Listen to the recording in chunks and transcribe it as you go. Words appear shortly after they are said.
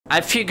I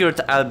figured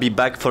I'll be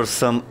back for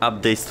some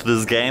updates to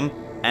this game,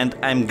 and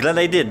I'm glad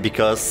I did,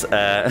 because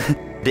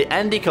the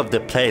ending of the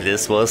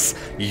playlist was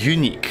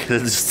unique,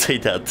 let's just say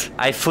that.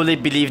 I fully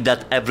believe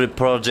that every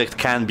project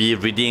can be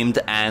redeemed,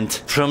 and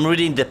from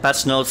reading the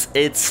patch notes,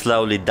 it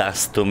slowly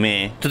does to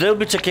me. Today we'll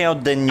be checking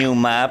out the new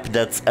map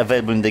that's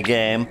available in the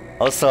game.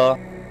 Also,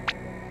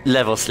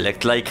 level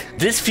select. Like,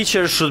 this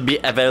feature should be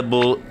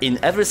available in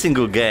every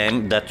single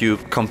game that you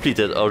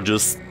completed or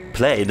just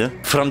played.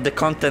 From the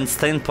content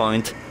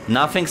standpoint,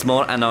 nothing's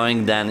more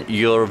annoying than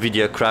your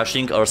video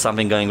crashing or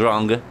something going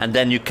wrong, and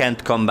then you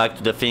can't come back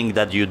to the thing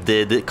that you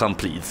did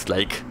complete.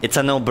 Like, it's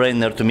a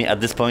no-brainer to me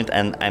at this point,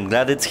 and I'm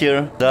glad it's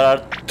here. There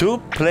are 2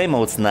 play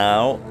modes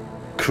now.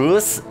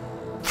 Cruise,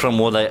 from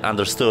what I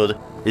understood,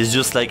 is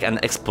just like an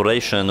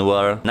exploration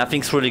where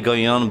nothing's really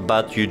going on,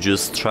 but you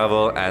just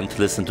travel and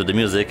listen to the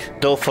music.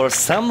 Though for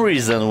some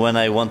reason, when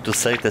I want to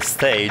select a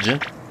stage,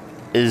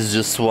 it's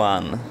just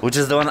one, which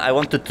is the one I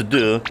wanted to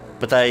do,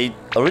 but I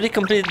already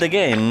completed the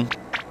game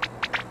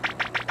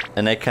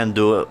and I can't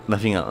do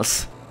nothing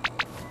else.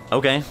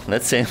 Okay,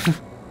 let's see.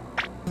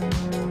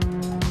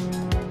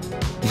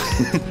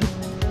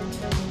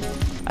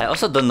 I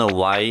also don't know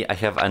why I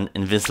have an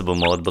invincible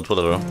mode, but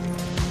whatever.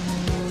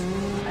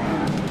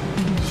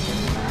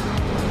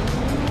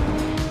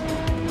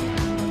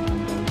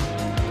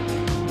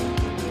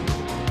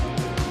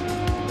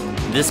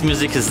 This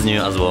music is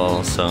new as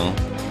well, so...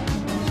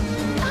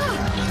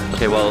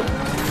 Okay, well,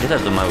 get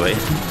out of my way.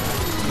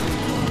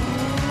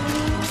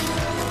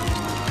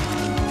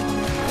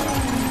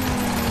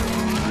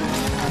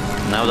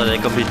 Now that I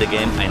complete the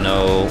game, I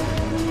know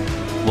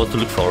what to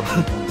look for.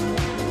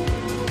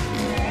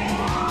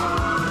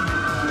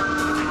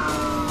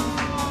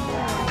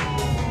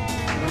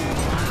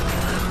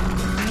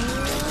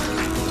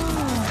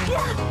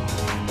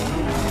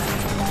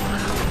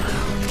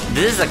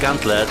 This is a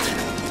gauntlet,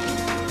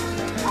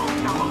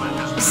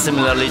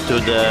 similarly to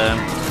the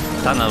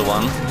tunnel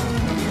one.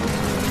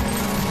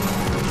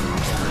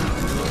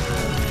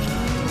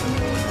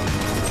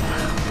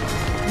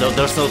 Though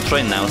there's no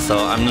train now,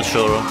 so I'm not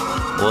sure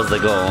what's the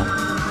goal.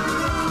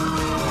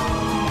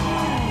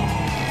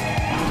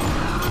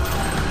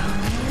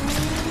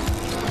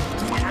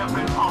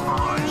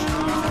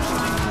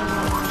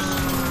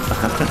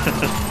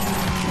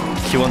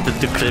 He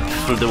wanted to creep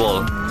through the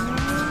wall.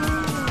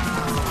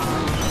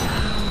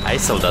 I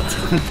saw that.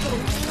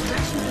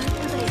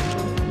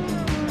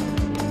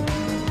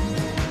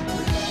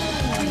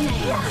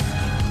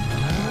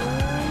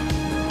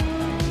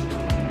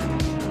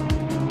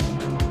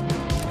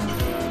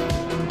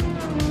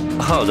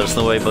 Oh, there's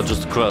no way but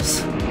just to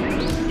cross.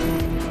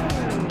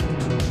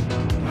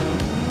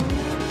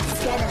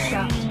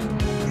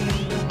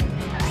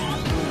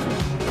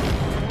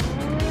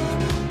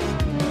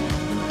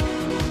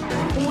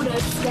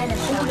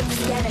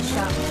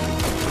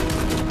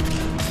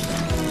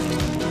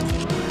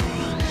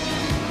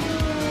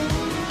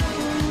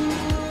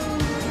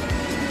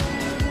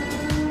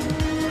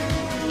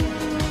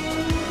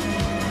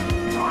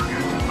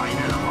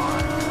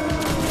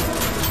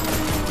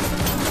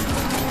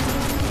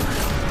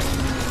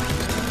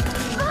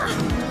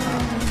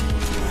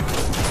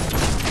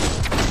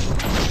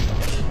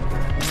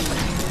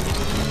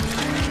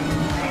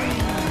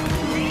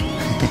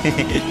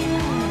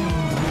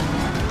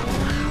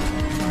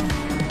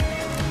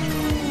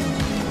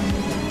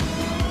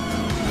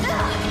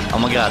 Oh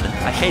my god,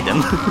 I hate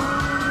them.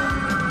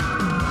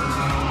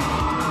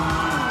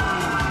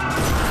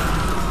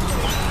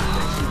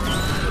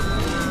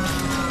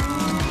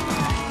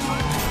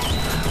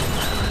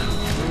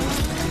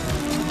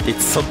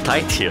 It's so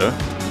tight here.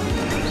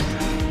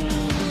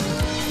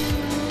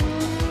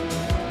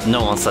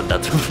 No one said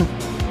that.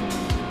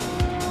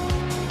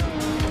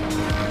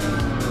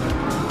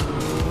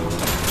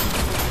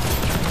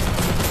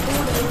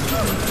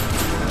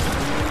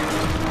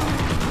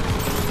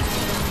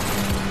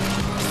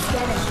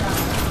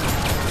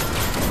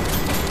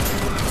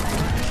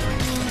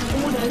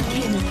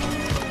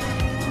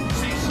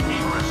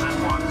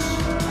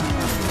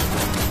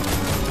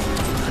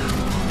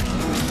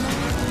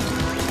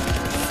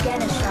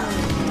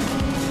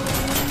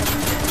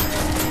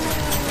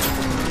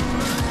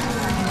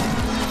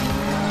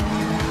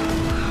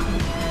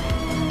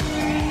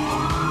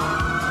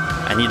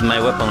 I need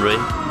my weaponry.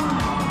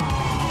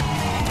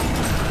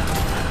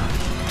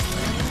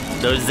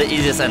 Though it's the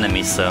easiest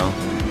enemy, so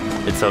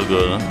it's all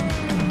good.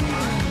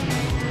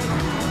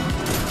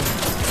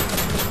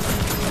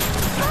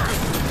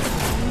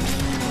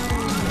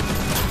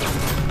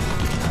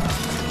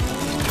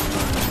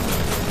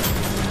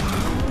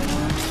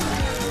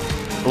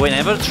 Wait, I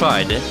never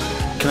tried.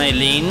 Can I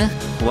lean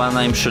while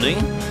I'm shooting?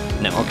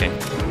 No, okay.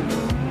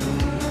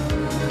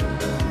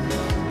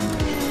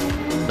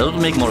 That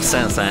would make more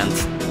sense and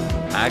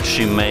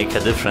actually make a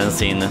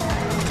difference in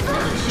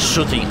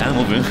shooting and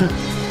moving.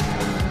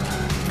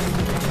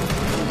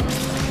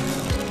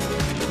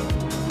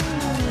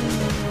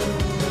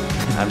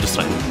 I'm just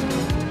trying.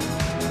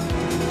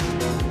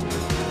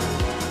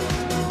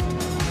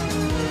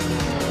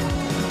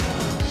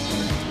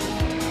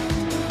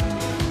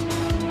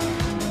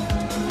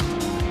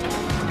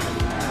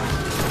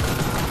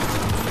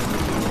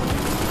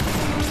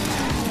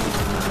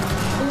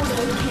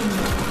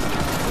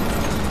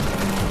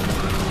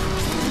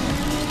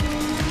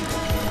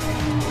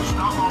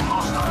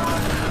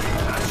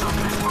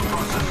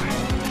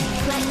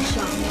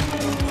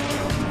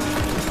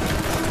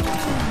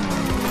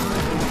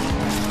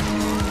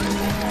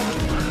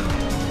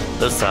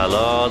 There's a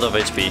lot of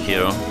HP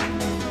here.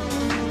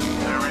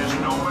 There is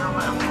nowhere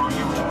left for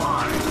you to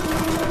hide.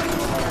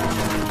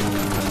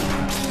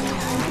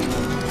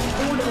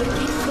 Auto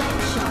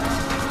deflect shot.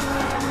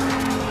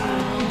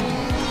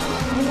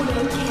 Auto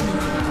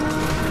cannon.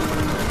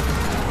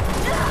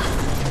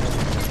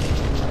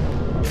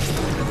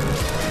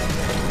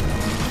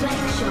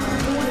 Deflect shot.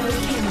 Auto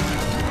cannon.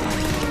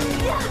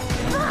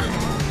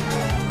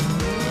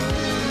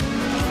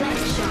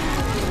 Deflect shot.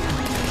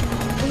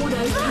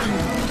 Auto cannon.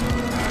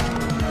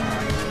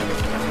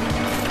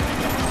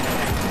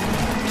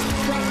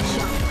 Deflect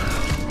shot.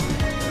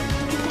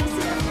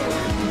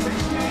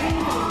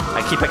 I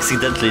keep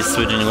accidentally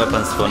switching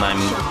weapons when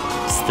I'm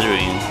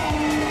steering.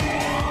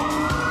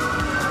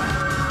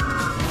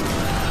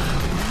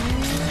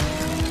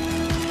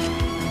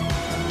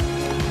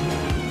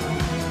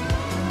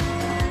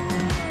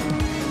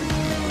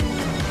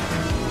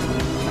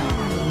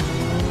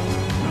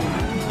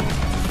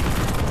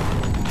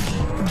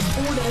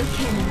 Auto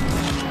cannon.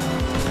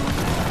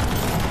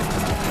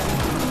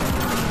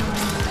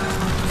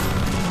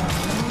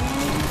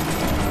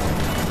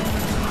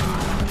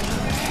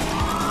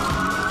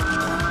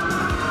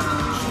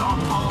 Stop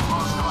all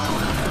hostile.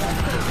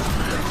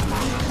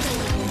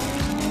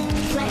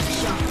 Deflect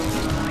shot.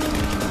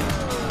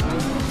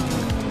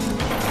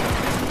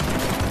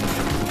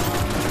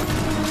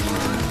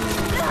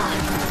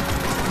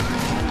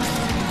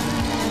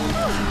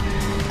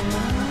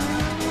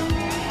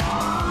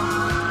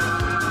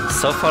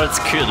 So far it's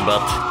cute,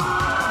 but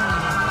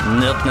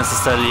not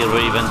necessarily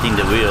reinventing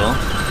the wheel.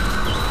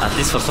 At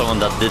least for someone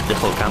that did the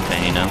whole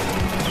campaign, you know?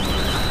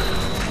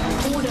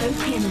 Auto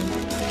cannon.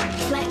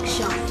 Deflect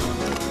shot.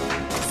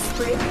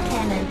 Sprint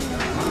cannon.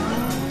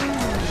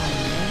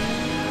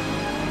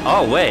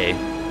 Oh, wait!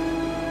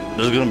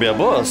 There's gonna be a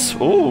boss!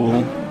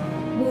 Ooh!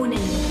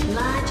 Warning.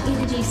 Large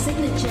energy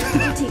signature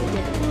detected.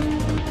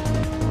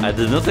 I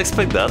did not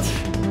expect that.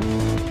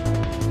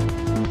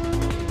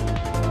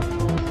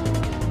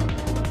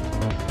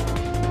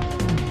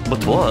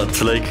 But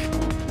what? Like,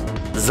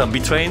 zombie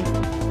train?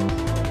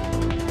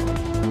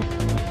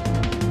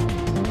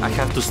 I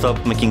have to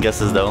stop making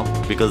guesses though,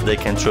 because they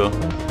can throw.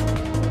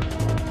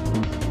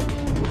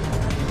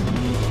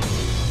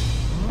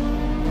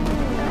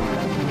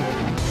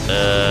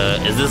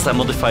 Is this a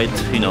modified,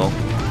 you know,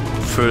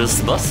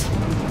 first boss?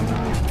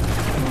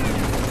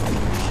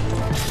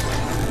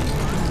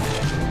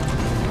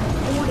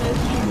 Auto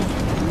cannon.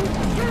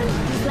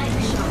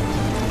 Deflect shot.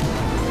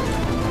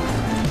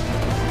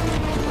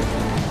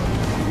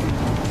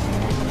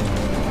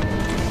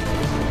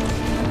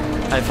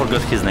 I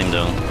forgot his name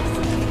though.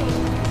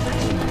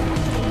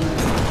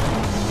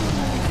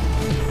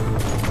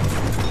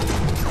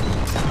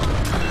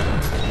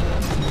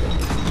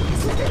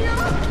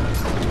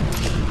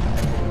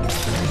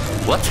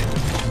 What?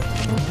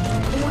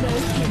 Auto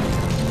cannon.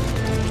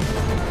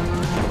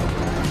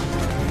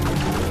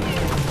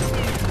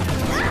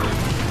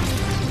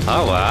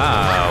 Oh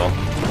wow!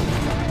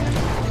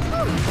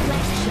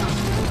 Deflect shot.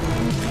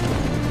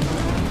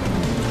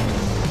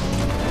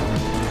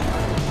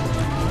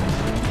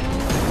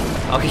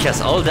 Oh, he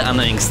has all the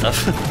annoying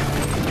stuff. Auto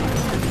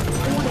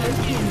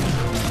cannon.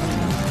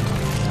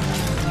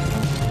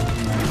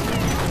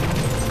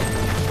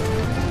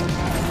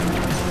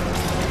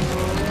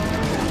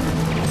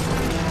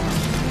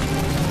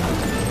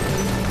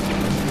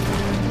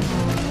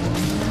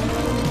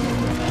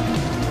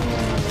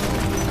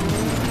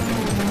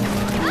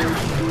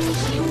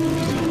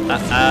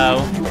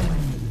 Uh-oh.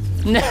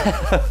 No!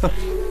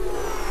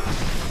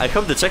 I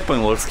hope the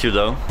checkpoint works here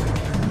though.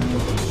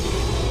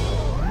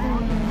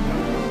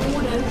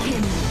 Auto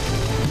cannon.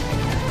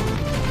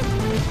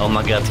 Oh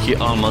my god, he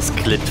almost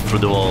clipped through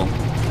the wall.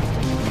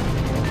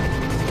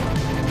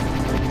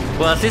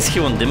 Well, at least he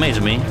won't damage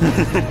me.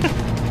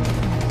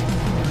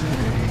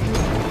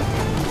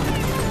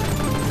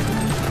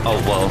 Oh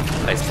wow,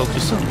 I spoke too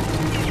soon.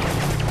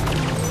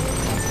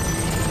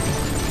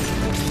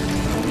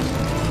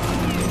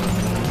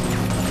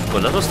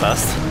 Well, that was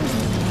fast.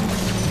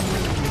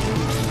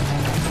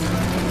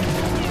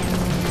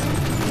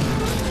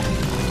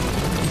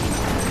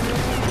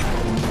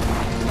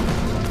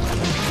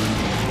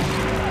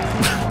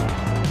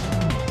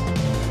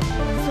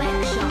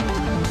 Deflect shot.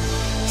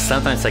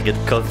 Sometimes I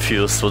get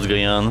confused what's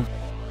going on.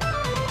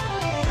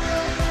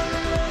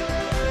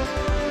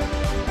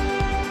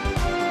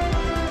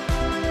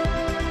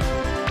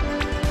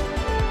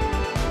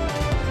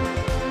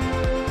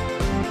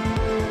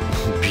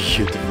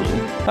 Beautiful.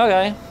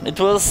 Okay, it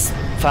was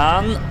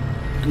fun.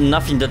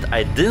 Nothing that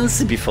I didn't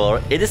see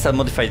before. It is a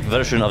modified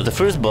version of the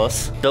first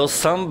boss, though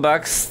some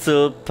bugs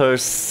still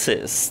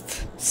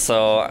persist.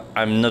 So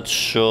I'm not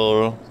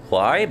sure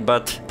why,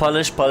 but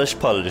polish, polish,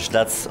 polish.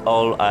 That's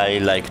all I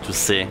like to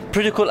see.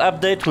 Pretty cool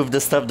update with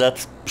the stuff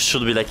that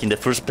should be like in the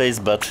first place,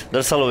 but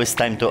there's always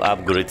time to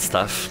upgrade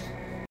stuff.